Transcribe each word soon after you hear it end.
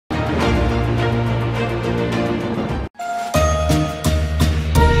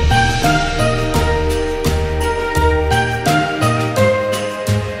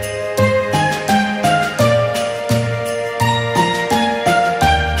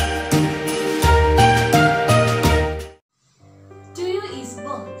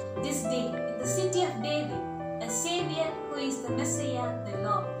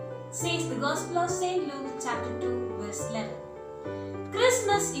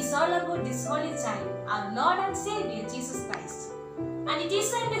is all about this holy child, our Lord and Savior Jesus Christ. And it is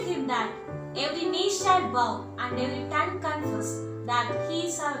said to him that every knee shall bow and every tongue confess that he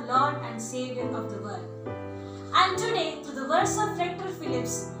is our Lord and Savior of the world. And today, through the words of Rector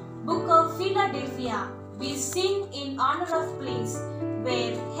Philip's Book of Philadelphia, we sing in honor of place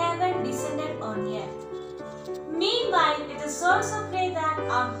where heaven descended on earth. Meanwhile, let us also pray that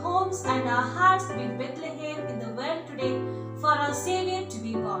our homes and our hearts be Bethlehem in the world today for our Savior to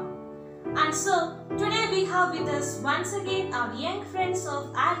be born. And so, today we have with us once again our young friends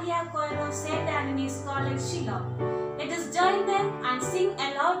of Aria Choir of St. Anthony's College, Shillong. Let us join them and sing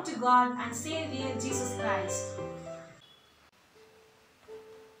aloud to God and Savior Jesus Christ.